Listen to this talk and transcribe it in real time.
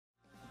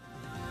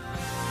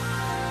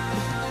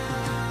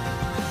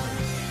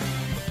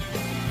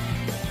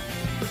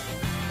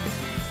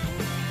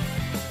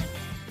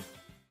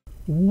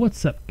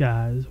What's up,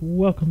 guys?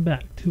 Welcome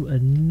back to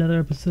another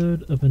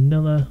episode of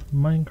Vanilla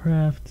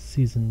Minecraft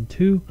Season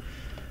 2.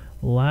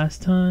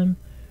 Last time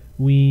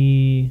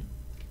we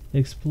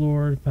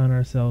explored, found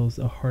ourselves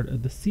a heart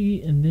of the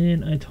sea, and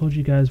then I told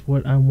you guys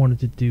what I wanted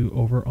to do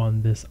over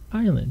on this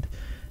island.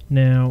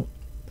 Now,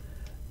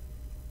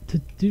 to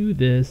do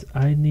this,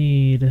 I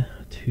need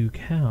 2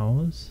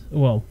 cows.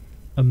 Well,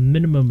 a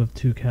minimum of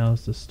 2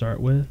 cows to start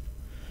with.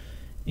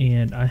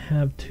 And I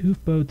have 2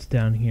 boats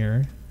down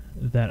here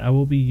that I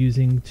will be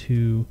using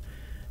to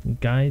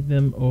guide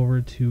them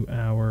over to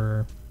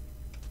our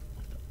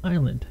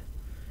island.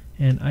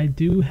 And I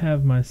do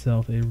have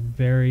myself a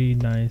very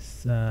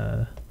nice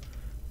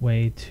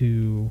way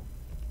to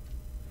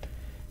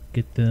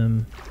get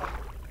them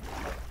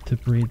to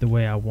breed the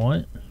way I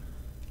want.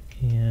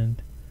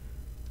 And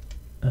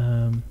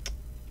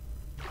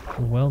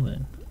well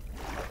then,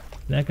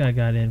 that guy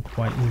got in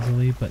quite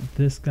easily, but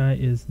this guy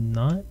is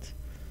not.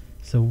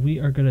 So we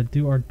are gonna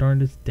do our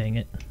darndest. Dang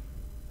it.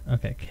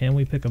 Okay, can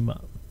we pick him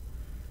up?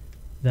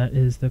 That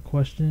is the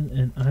question,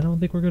 and I don't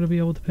think we're going to be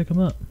able to pick him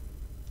up.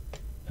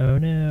 Oh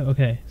no.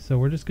 Okay, so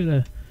we're just going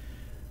to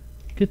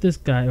get this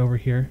guy over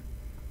here.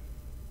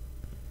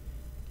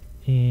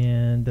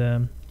 And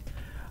I'm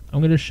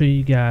going to show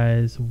you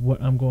guys what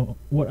I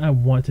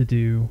want to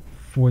do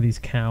for these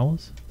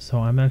cows. So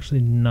I'm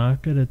actually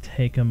not going to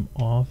take them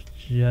off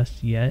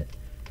just yet.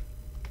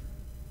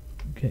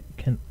 Okay,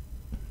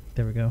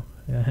 there we go.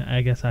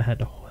 I guess I had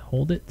to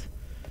hold it.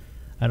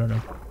 I don't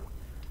know.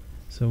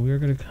 So we're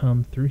going to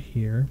come through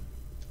here.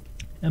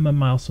 And my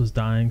mouse was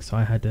dying, so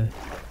I had to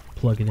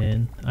plug it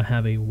in. I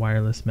have a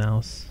wireless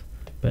mouse,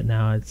 but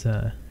now it's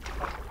on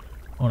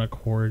a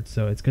cord,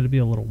 so it's going to be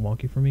a little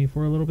wonky for me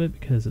for a little bit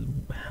because of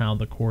how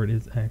the cord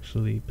is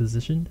actually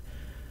positioned.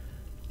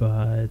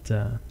 But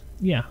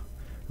yeah,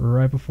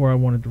 right before I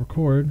wanted to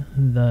record,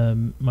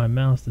 my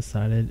mouse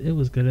decided it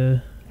was going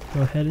to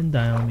go ahead and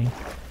die on me.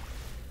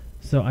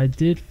 So I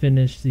did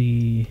finish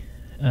the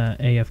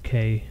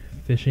AFK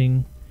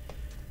fishing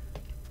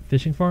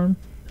farm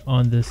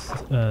on this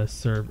on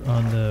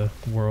the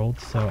world,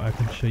 so I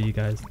can show you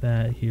guys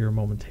that here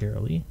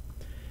momentarily.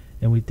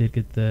 And we did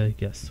get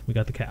we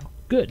got the cow.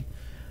 Good.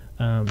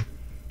 I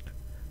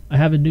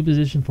have a new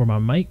position for my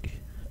mic.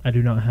 I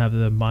do not have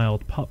the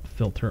mild pop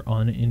filter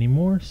on it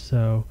anymore,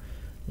 so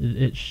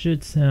it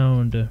should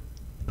sound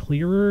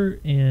clearer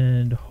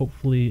and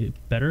hopefully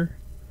better.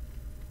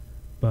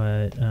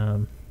 But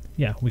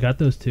yeah, we got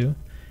those 2.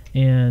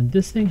 And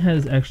this thing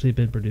has actually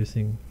been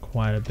producing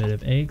quite a bit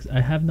of eggs.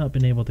 I have not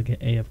been able to get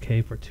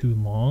AFK for too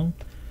long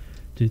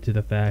due to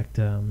the fact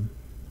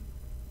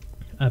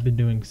I've been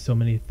doing so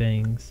many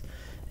things,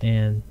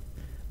 and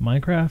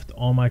Minecraft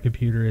on my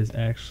computer is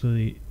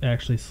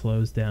actually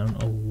slows down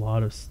a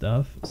lot of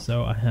stuff,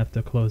 so I have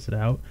to close it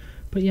out.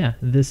 But yeah,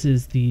 this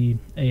is the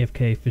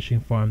AFK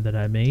fishing farm that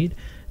I made.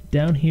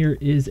 Down here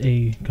is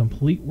a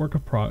complete work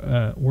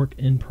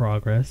in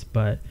progress,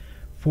 but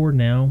for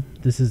now,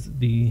 this is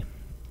the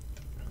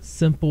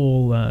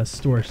simple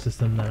storage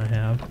system that I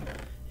have,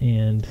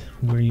 and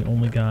we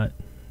only got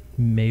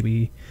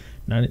maybe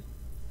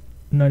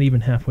not even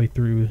halfway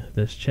through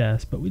this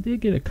chest, but we did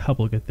get a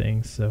couple of good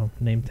things. So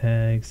name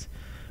tags,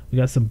 we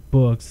got some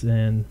books,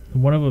 and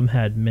one of them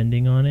had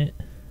mending on it,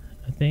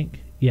 I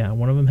think. Yeah,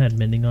 one of them had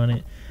mending on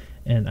it,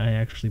 and I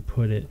actually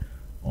put it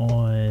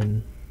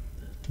on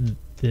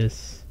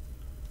this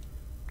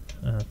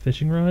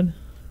fishing rod,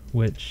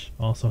 which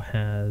also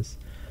has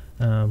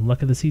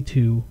Luck of the Sea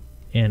 2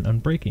 and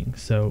Unbreaking.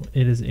 So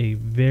it is a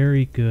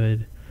very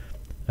good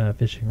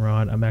fishing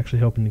rod. I'm actually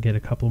hoping to get a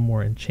couple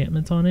more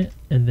enchantments on it,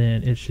 and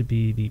then it should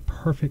be the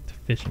perfect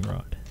fishing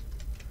rod.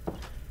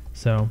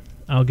 So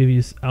I'll give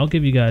you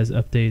guys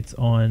updates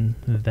on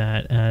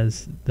that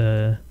as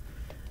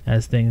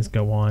things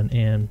go on.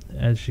 And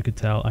as you could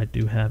tell, I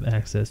do have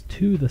access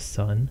to the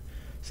sun,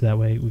 so that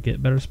way we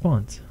get better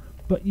spawns.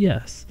 But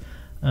yes,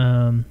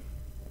 I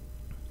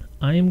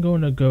am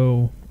going to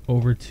go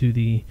over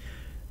to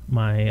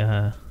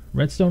my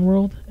redstone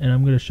world, and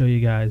I'm going to show you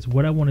guys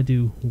what I want to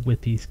do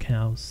with these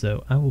cows.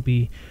 So I will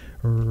be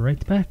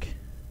right back.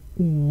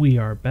 We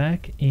are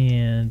back,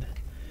 and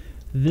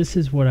this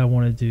is what I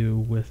want to do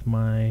with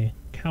my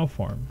cow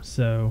farm.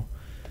 So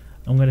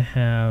I'm going to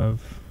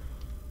have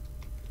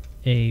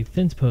a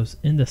fence post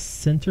in the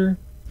center,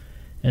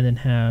 and then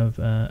have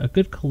a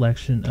good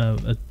collection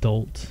of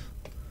adult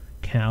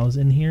cows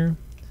in here.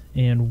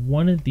 And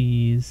one of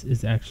these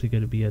is actually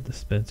going to be a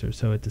dispenser,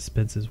 so it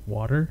dispenses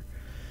water,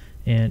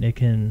 and it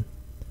can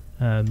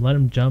let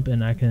them jump,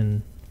 and I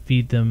can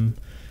feed them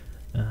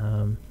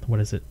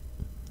what is it,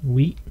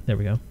 wheat. There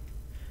we go.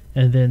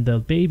 And then the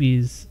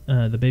babies,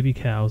 the baby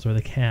cows or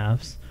the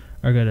calves,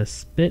 are going to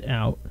spit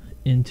out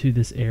into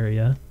this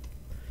area.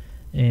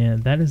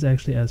 And that is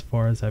actually as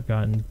far as I've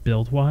gotten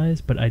build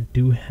wise, but I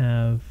do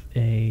have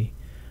a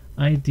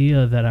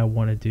idea that I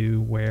want to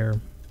do where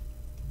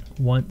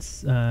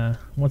once I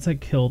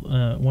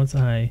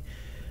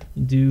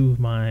do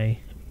my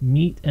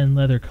meat and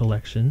leather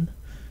collecting,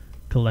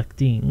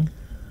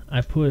 I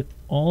put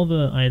all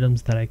the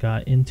items that I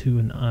got into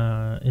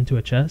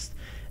a chest,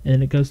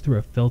 and it goes through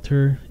a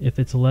filter. If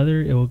it's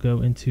leather, it will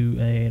go into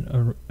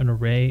an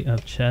array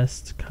of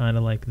chests, kind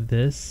of like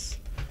this.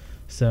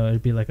 So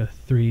it'd be like a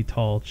 3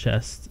 tall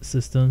chest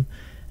system,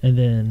 and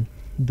then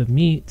the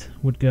meat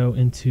would go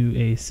into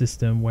a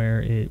system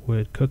where it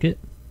would cook it,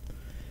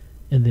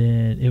 and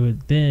then it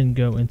would then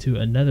go into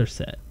another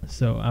set.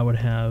 So I would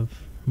have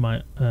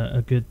my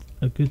a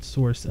good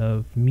source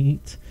of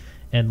meat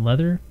and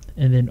leather,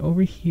 and then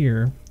over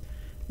here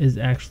is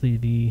actually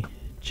the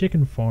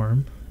chicken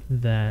farm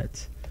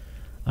that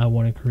I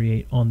want to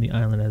create on the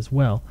island as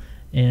well.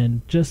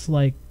 And just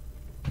like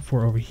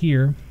for over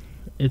here,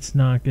 it's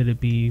not going to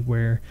be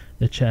where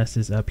the chest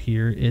is up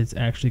here. It's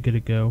actually going to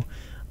go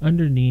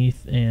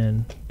underneath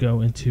and go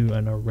into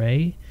an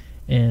array,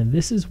 and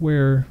this is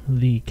where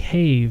the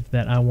cave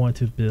that I want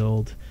to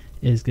build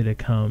is going to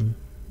come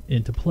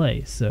into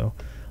play. So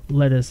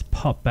let us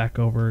pop back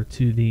over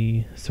to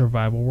the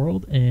survival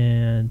world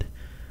and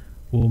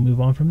we'll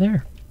move on from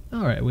there.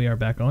 Alright, we are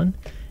back on,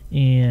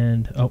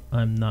 and oh,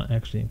 I'm not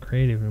actually in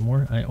creative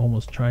anymore. I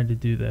almost tried to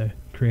do the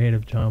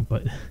creative jump,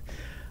 but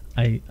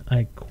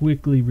I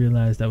quickly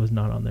realized I was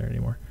not on there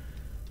anymore.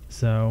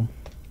 So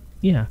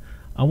yeah,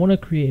 I want to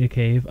create a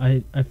cave.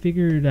 I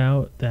figured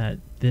out that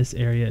this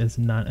area is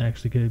not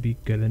actually going to be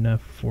good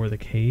enough for the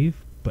cave,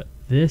 but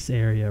this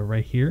area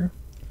right here,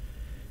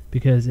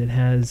 because it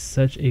has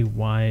such a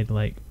wide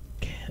like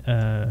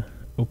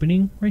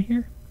opening right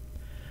here,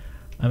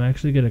 I'm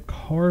actually going to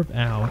carve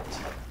out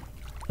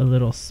a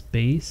little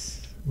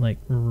space like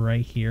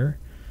right here.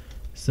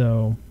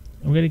 So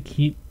I'm going to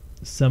keep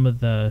some of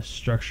the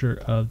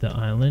structure of the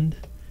island,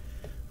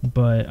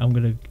 but I'm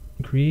going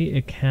to create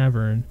a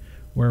cavern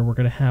where we're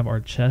going to have our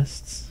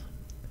chests,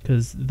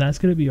 because that's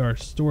going to be our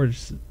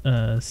storage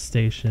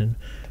station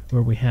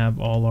where we have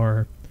all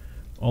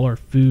our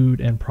food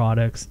and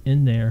products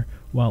in there,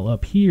 while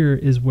up here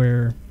is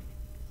where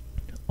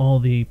all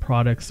the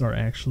products are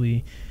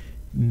actually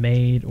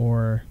made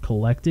or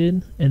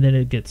collected, and then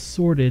it gets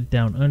sorted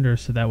down under,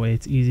 so that way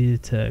it's easy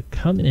to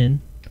come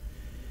in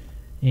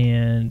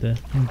and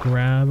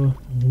grab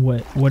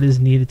what is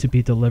needed to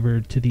be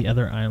delivered to the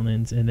other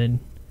islands and then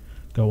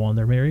go on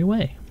their merry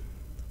way.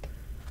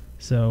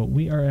 So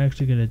we are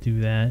actually going to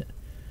do that,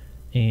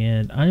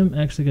 and I'm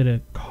actually going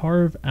to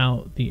carve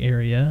out the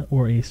area,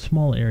 or a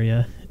small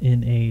area,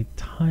 in a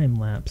time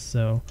lapse.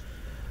 So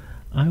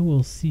I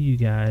will see you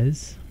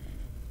guys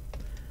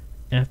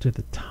after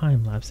the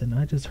time lapse. And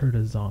I just heard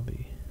a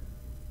zombie.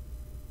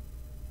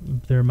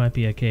 There might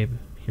be a cave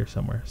here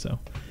somewhere, so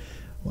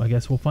well, I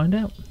guess we'll find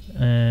out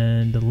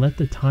and let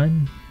the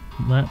time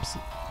lapse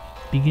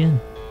begin.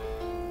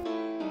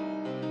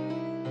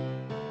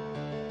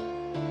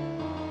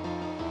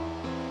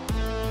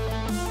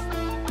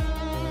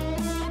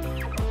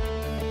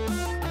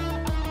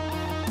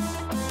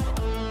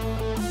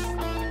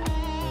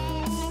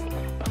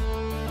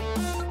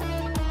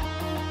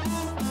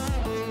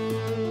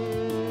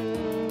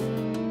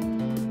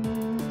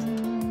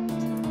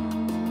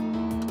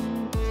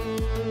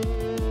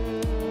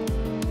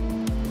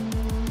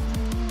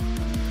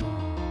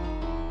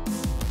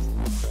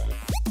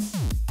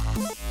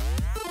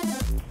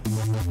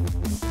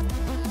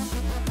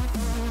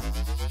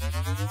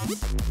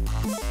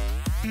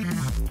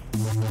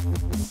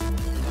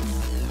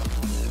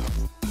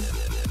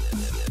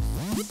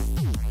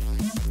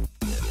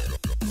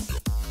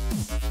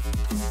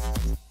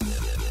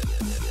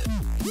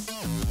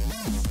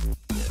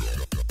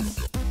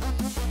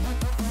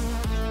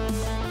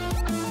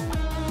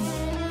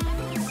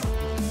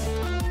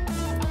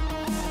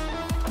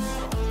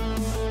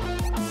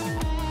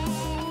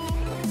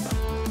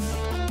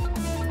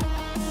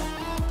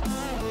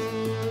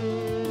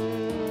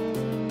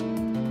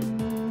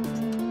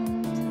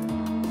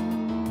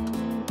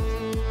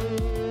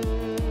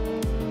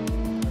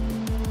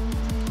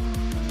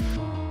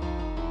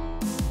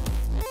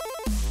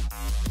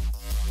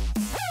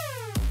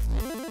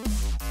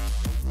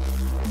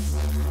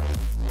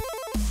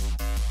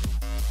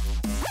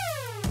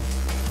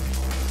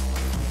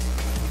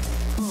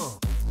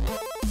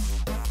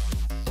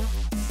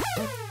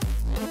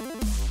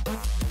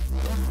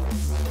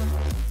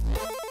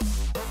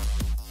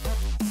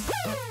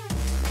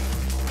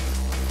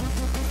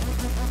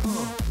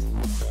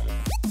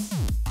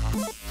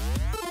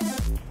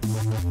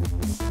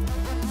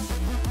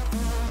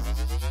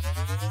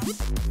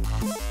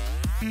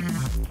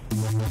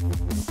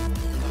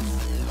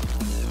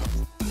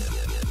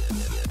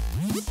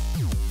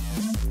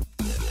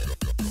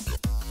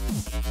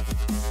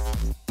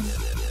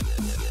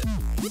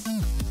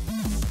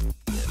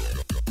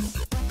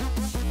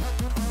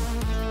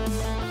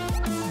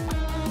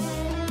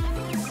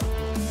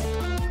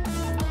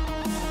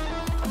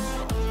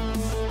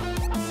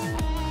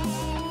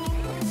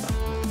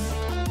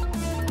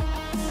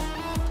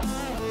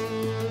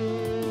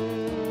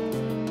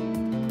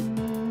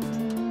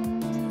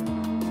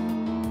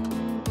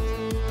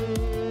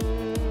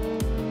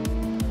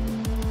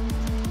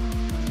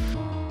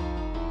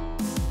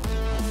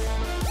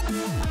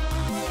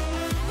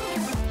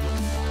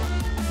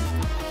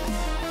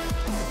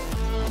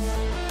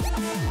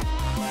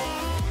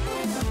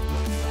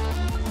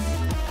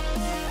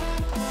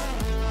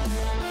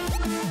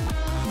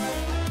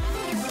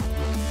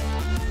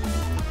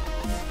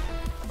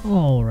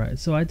 Alright,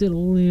 so I did a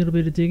little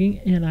bit of digging,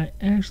 and I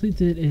actually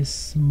did a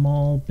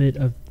small bit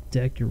of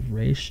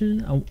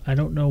decoration. I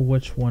don't know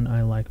which one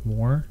I like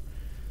more,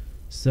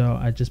 so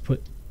I just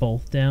put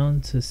both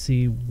down to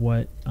see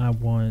what I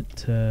want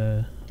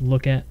to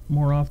look at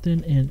more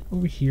often. And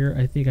over here,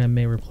 I think I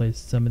may replace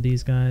some of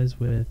these guys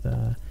with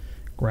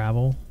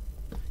gravel,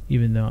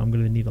 even though I'm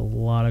going to need a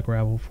lot of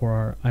gravel for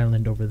our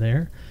island over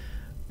there.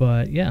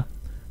 But yeah,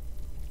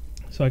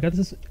 so I got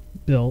this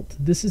built.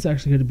 This is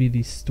actually going to be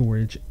the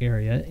storage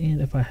area,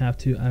 and if I have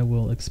to, I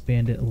will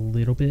expand it a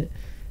little bit.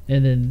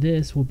 And then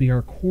this will be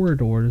our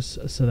corridors,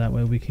 so that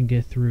way we can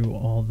get through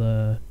all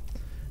the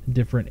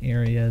different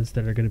areas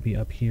that are going to be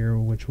up here,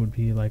 which would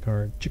be like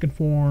our chicken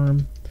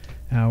farm,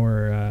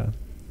 our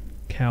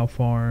cow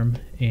farm,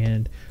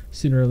 and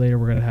sooner or later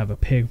we're going to have a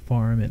pig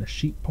farm and a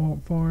sheep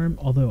farm.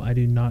 Although I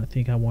do not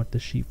think I want the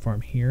sheep farm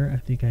here. I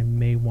think I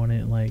may want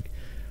it like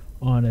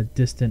on a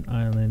distant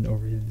island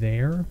over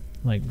there.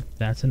 Like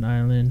that's an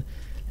island,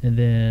 and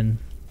then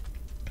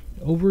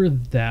over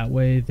that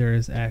way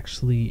there's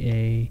actually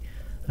a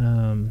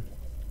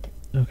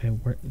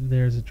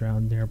there's a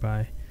drown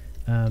nearby.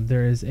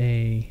 There is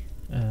a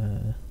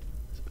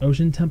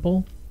ocean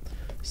temple,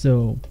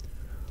 so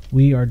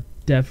we are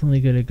definitely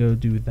going to go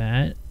do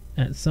that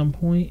at some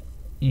point,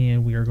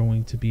 and we are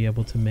going to be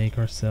able to make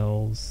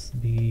ourselves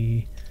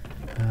the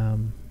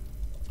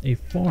a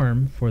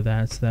farm for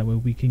that, so that way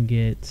we can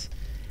get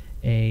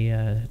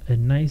a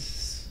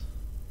nice,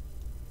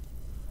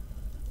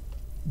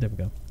 there we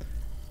go,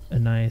 a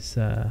nice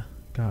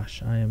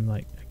gosh,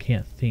 I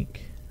can't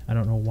think, I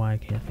don't know why I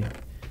can't think,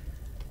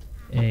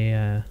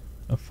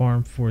 a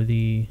farm for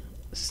the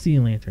sea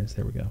lanterns.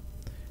 There we go,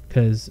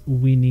 because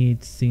we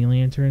need sea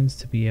lanterns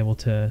to be able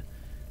to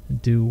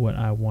do what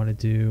I want to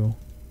do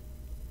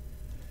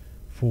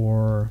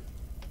for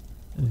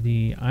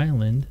the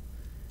island,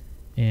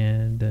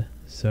 and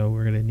so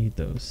we're gonna need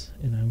those,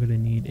 and I'm gonna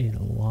need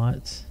a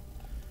lot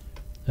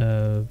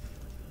of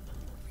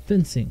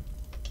fencing,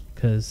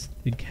 because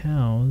the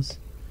cows,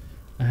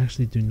 I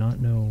actually do not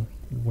know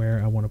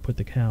where I want to put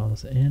the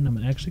cows, and I'm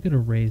actually going to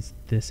raise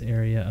this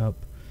area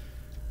up,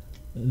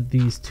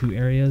 these two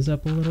areas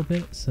up a little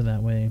bit, so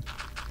that way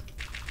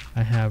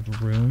I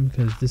have room,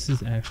 because this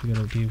is actually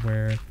going to be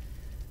where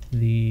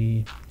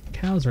the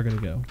cows are going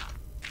to go.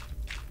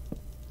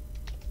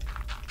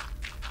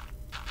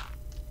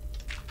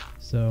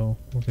 So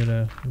we're going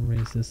to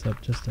raise this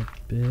up just a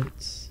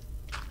bit.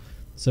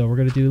 So we're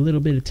going to do a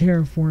little bit of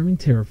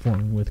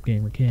terraforming with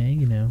Gamer K,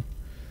 you know,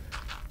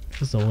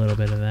 just a little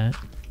bit of that.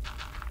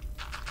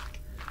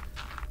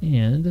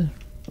 And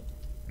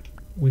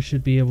we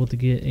should be able to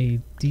get a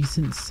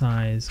decent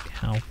sized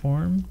cow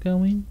farm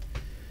going.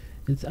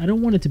 I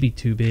don't want it to be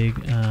too big,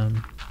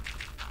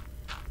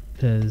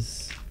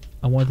 because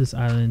I want this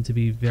island to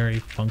be very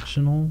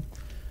functional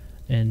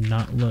and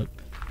not look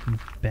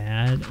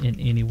bad in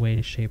any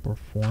way, shape, or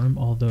form.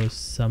 Although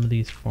some of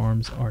these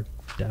farms are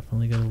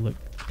definitely going to look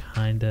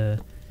kind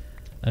of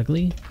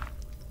ugly,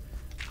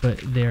 but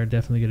they are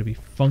definitely going to be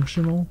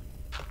functional,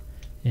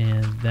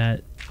 and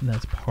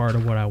that's part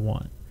of what I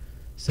want.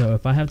 So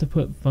if I have to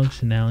put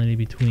functionality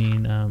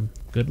between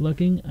good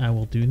looking, I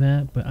will do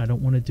that, but I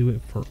don't want to do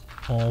it for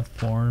all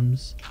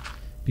farms,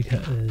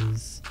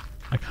 because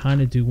I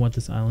kind of do want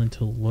this island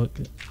to look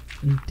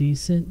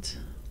decent.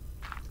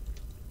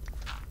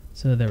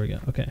 So there we go.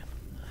 Okay,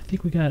 I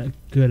think we got a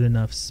good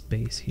enough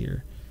space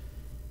here.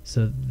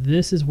 So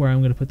this is where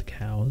I'm going to put the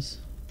cows,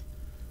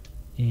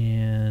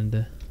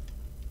 and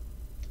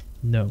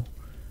no,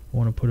 I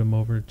want to put them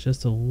over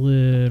just a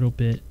little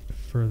bit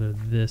further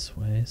this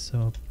way,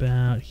 so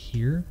about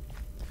here,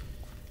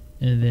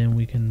 and then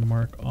we can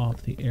mark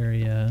off the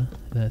area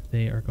that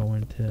they are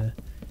going to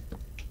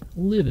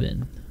live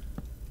in.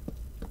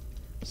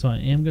 So I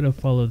am going to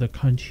follow the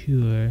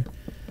contour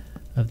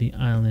of the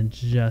island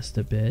just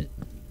a bit,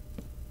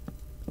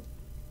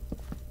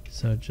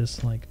 so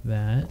just like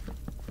that.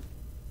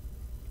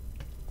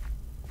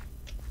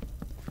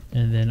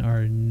 And then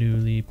our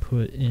newly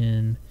put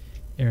in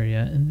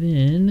area, and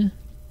then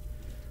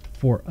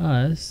for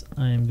us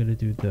I am going to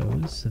do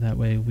those, so that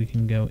way we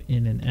can go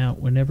in and out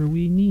whenever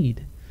we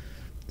need.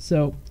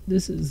 So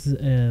this is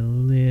a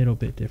little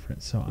bit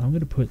different, so I'm going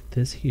to put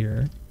this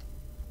here,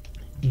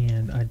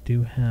 and I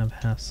do have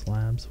half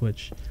slabs,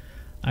 which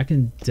I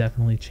can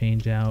definitely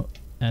change out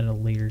at a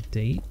later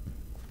date.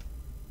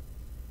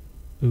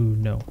 Ooh,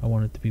 no, I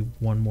want it to be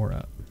one more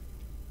up.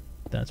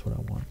 That's what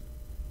I want,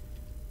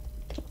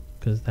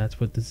 because that's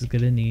what this is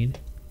going to need,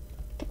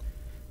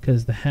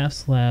 because the half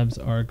slabs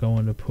are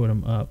going to put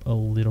them up a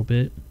little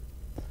bit,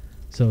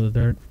 so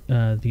they're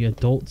the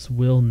adults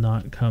will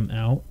not come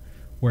out,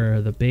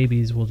 where the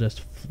babies will just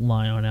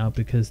fly on out,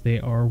 because they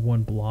are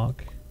one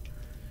block,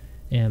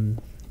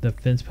 and the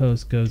fence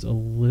post goes a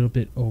little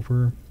bit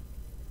over,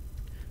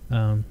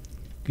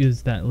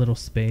 gives that little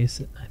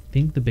space. I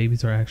think the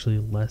babies are actually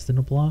less than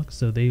a block,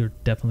 so they are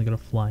definitely going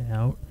to fly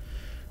out,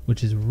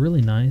 which is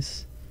really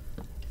nice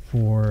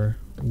for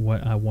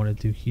what I want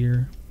to do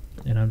here.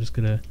 And I'm just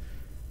gonna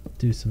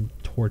do some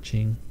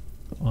torching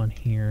on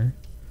here,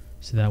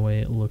 so that way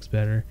it looks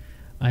better.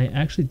 I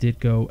actually did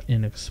go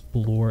and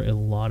explore a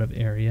lot of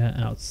area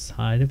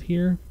outside of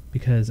here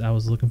because I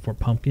was looking for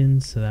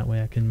pumpkins, so that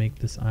way I can make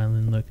this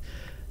island look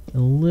a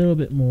little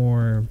bit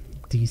more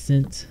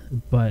decent,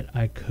 but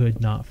I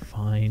could not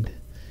find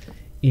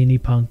any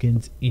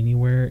pumpkins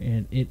anywhere,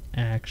 and it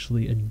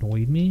actually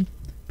annoyed me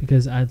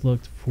because I'd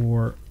looked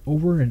for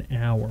over an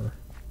hour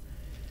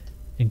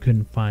and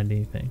couldn't find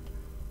anything.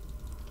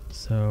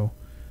 So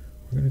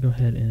we're gonna go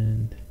ahead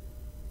and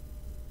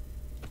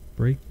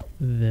break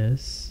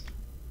this,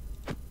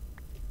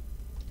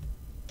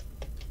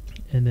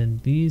 and then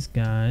these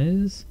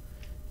guys,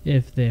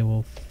 if they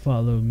will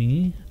follow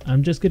me,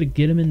 I'm just gonna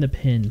get them in the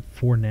pen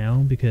for now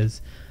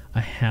because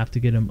I have to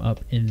get them up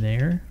in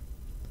there,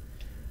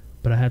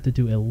 but I have to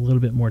do a little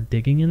bit more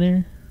digging in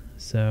there.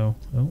 So,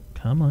 oh,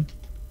 come on.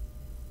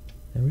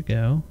 There we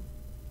go.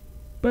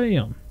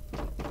 Bam!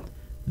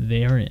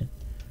 They are in.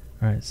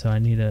 Alright, so I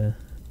need to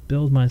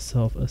build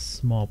myself a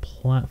small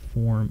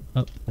platform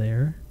up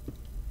there.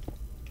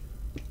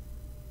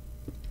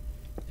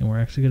 And we're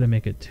actually going to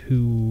make it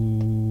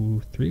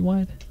 3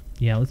 wide.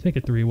 Yeah, let's make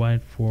it 3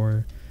 wide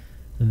for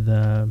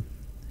the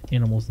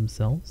animals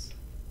themselves.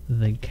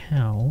 The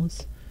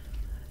cows.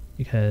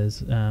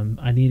 Because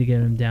I need to get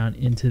them down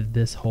into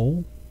this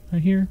hole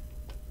right here.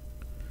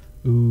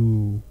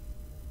 Ooh.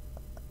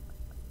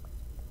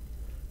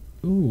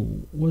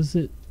 Ooh, was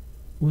it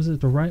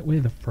the right way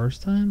the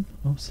first time?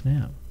 Oh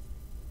snap.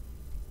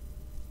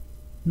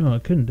 No,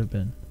 it couldn't have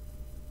been.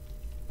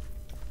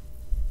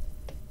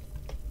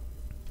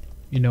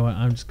 You know what,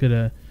 I'm just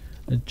gonna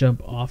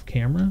jump off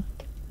camera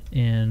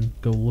and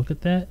go look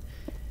at that,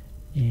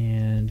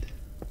 and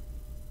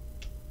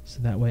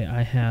so that way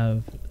I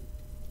have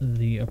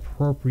the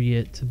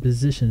appropriate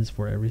positions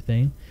for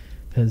everything,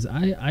 because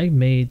I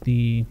made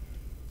the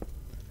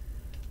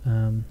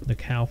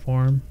cow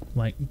farm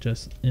like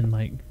just in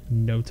like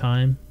no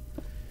time,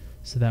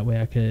 so that way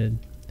I could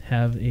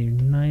have a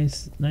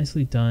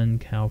nicely done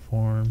cow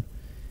farm,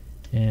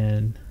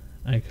 and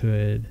I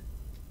could,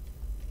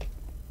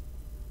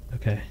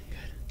 okay,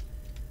 good.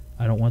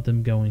 I don't want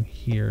them going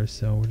here,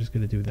 so we're just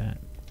gonna do that.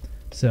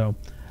 So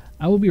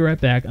I will be right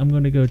back. I'm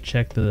gonna go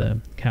check the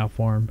cow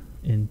farm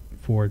in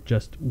for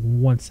just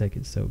 1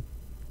 second, so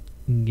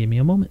give me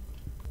a moment.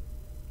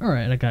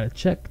 Alright, I got it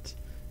checked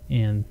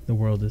and the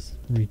world is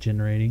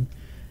regenerating,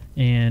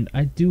 and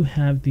I do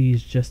have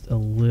these just a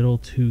little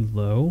too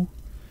low.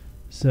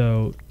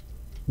 So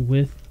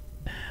with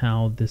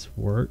how this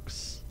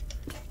works,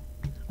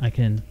 I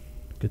can,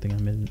 good thing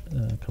I'm in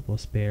a couple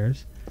of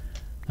spares,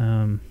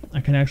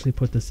 I can actually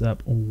put this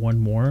up one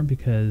more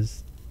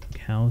because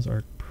cows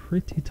are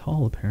pretty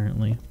tall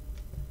apparently.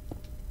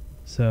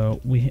 So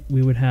we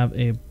would have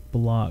a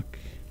block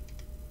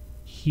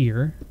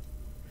here,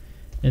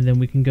 and then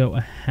we can go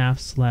a half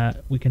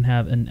slab, we can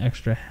have an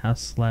extra half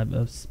slab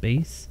of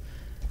space,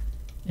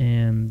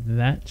 and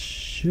that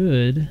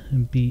should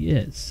be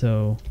it.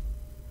 So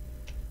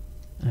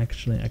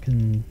actually I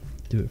can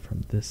do it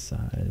from this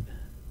side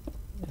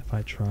if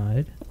I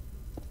tried,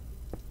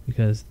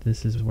 because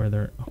this is where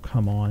they're, oh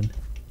come on,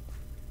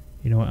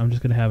 you know what, I'm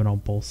just gonna have it on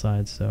both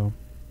sides. So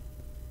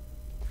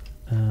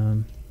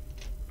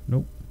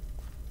nope,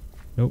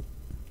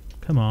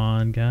 come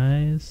on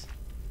guys,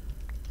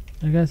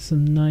 I got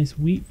some nice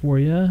wheat for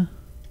you.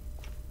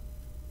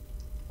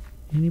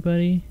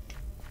 Anybody?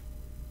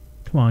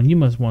 Come on, you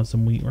must want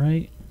some wheat,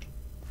 right?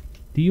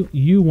 Do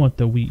you want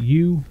the wheat?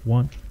 You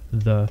want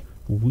the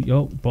wheat?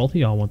 Oh, both of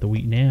y'all want the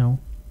wheat now.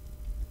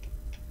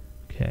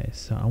 Okay,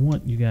 so I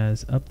want you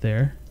guys up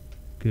there.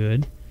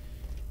 Good.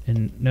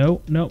 And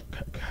no,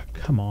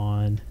 come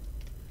on.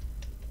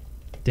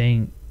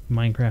 Dang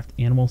Minecraft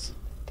animals.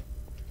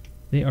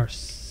 They are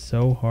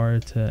so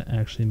hard to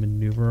actually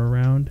maneuver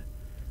around.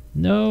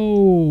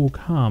 No,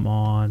 come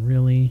on,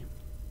 really?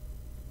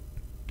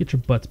 Get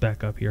your butts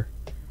back up here.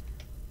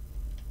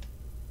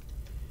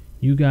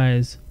 You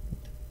guys,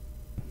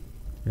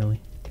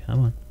 really? Come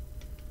on.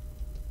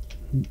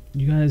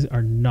 You guys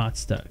are not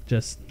stuck.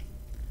 Just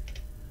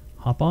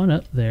hop on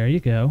up. There you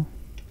go.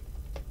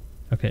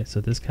 Okay,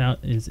 so this cow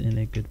is in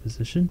a good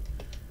position.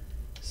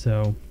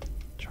 So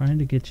trying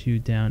to get you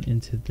down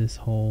into this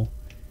hole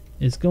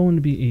is going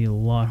to be a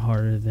lot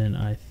harder than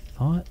I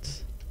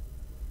thought,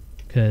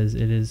 because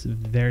it is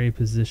very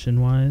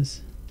position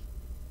wise,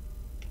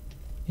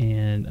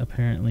 and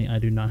apparently I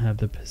do not have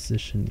the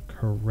position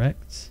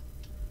correct.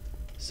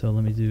 So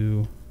let me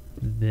do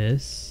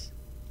this.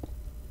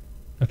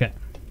 Okay,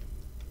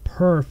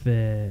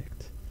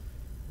 perfect.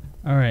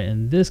 All right,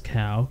 and this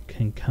cow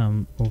can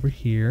come over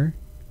here.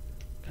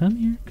 Come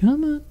here,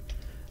 come on.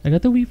 I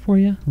got the wheat for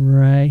you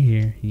right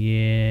here.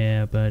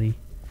 Yeah, buddy.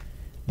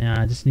 Now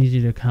I just need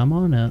you to come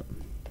on up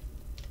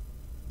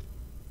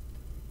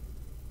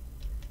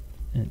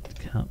and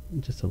come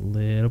just a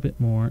little bit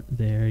more.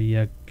 There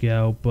you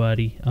go,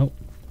 buddy. Oh,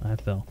 I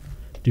fell.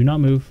 Do not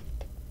move.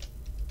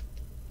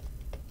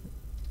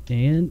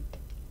 And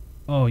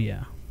oh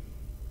yeah,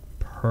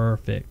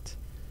 perfect.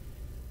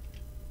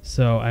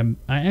 So I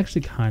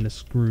actually kind of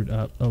screwed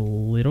up a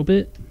little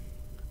bit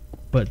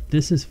but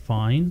this is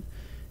fine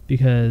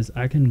because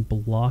I can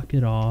block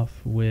it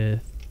off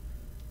with...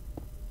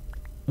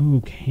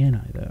 Ooh, can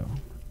I though?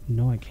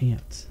 No, I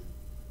can't.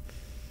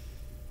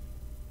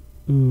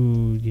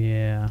 Ooh,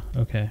 yeah,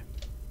 okay.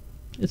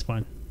 It's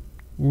fine.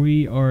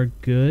 We are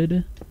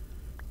good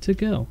to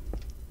go.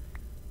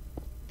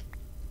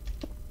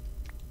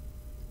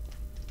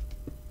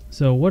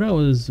 So what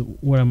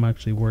I'm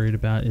actually worried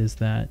about is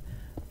that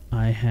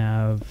I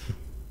have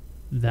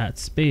that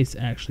space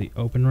actually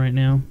open right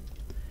now,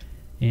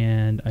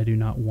 and I do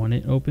not want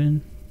it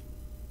open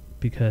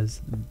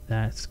because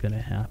that's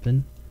gonna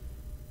happen.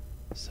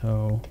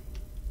 So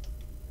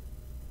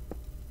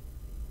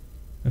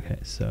okay,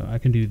 so I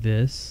can do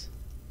this.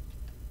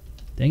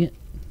 Dang it,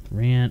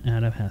 ran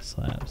out of half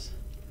slabs.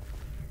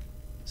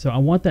 So I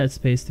want that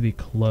space to be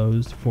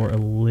closed for a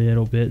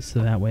little bit so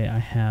that way I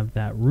have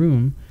that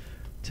room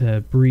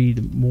to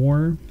breed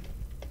more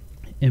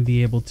and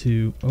be able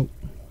to... Oh,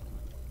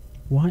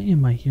 why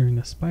am I hearing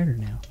a spider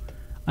now?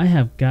 I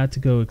have got to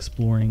go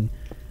exploring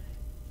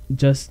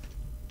just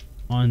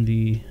on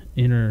the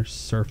inner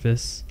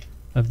surface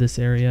of this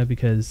area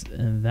because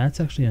that's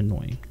actually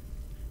annoying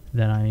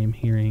that I am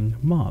hearing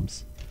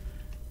mobs.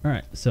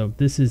 Alright, so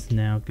this is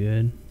now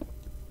good.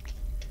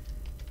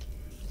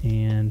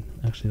 And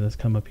actually let's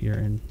come up here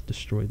and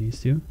destroy these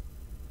two.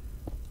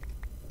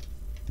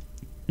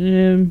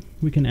 And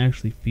we can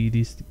actually feed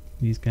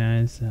these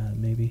guys,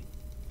 maybe.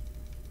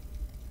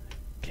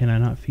 Can I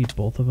not feed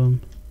both of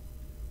them?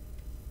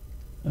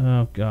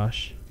 Oh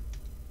gosh.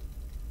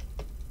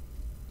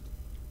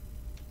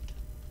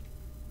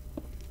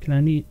 Can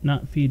I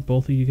not feed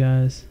both of you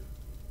guys?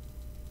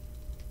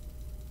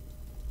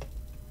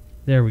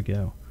 There we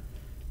go.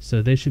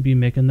 So they should be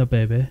making the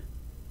baby.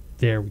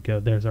 There we go.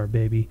 There's our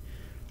baby.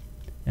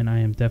 And I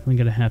am definitely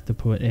going to have to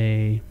put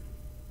a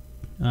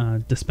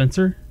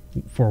dispenser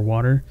for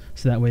water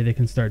so that way they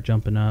can start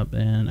jumping up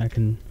and I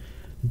can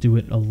do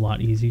it a lot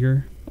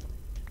easier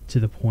to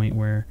the point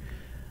where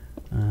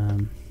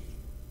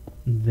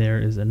there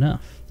is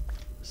enough.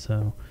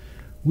 So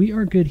we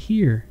are good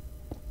here.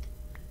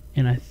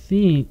 And I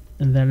think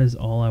that is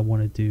all I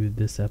want to do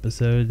this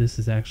episode. This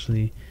is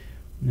actually,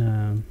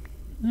 I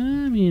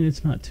mean,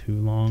 it's not too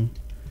long.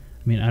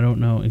 I mean, I don't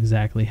know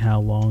exactly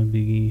how long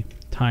the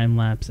time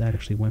lapse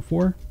actually went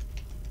for.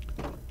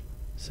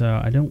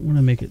 So I don't want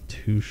to make it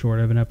too short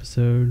of an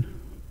episode.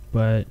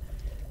 But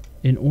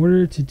in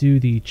order to do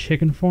the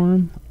chicken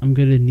farm, I'm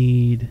going to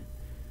need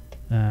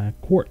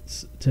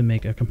quartz to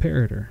make a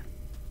comparator.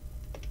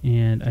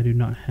 And I do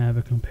not have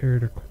a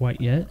comparator quite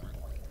yet.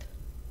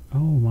 Oh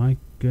my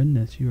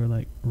goodness, you are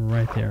like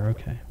right there.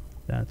 Okay,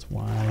 that's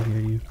why I hear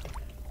you.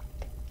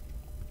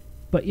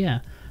 But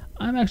yeah,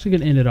 I'm actually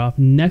going to end it off.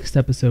 Next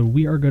episode,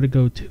 we are going to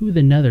go to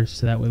the nether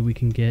so that way we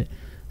can get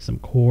some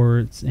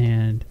quartz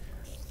and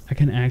I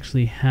can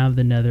actually have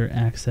the nether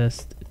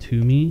accessed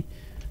to me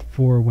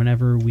for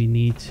whenever we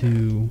need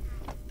to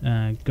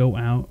go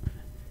out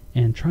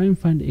and try and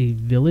find a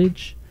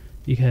village,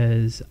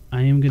 because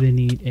I am going to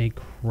need a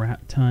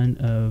crap ton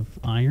of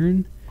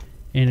iron,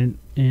 and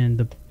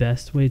the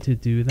best way to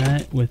do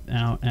that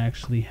without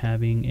actually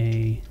having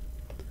a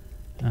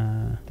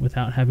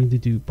without having to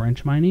do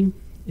branch mining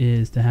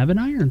is to have an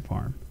iron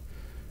farm.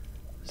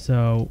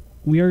 So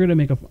we are going to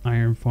make an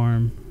iron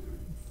farm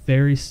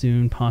very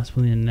soon,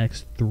 possibly in the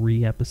next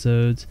 3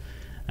 episodes.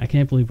 I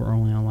can't believe we're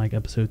only on like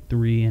episode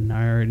 3 and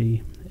I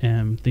already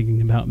am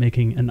thinking about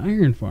making an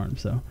iron farm.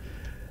 So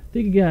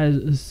thank you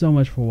guys so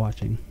much for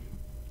watching.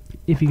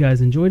 If you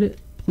guys enjoyed it,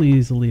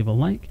 please leave a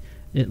like.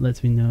 It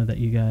lets me know that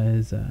you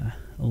guys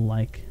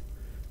like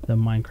the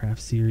Minecraft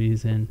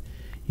series and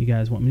you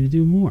guys want me to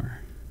do more.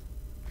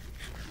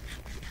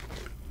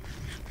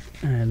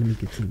 Alright, let me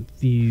get some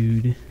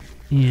food.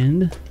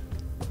 And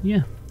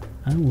yeah,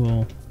 I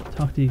will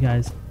talk to you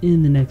guys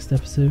in the next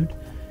episode.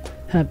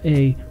 Have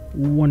a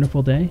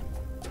wonderful day.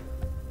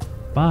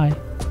 Bye.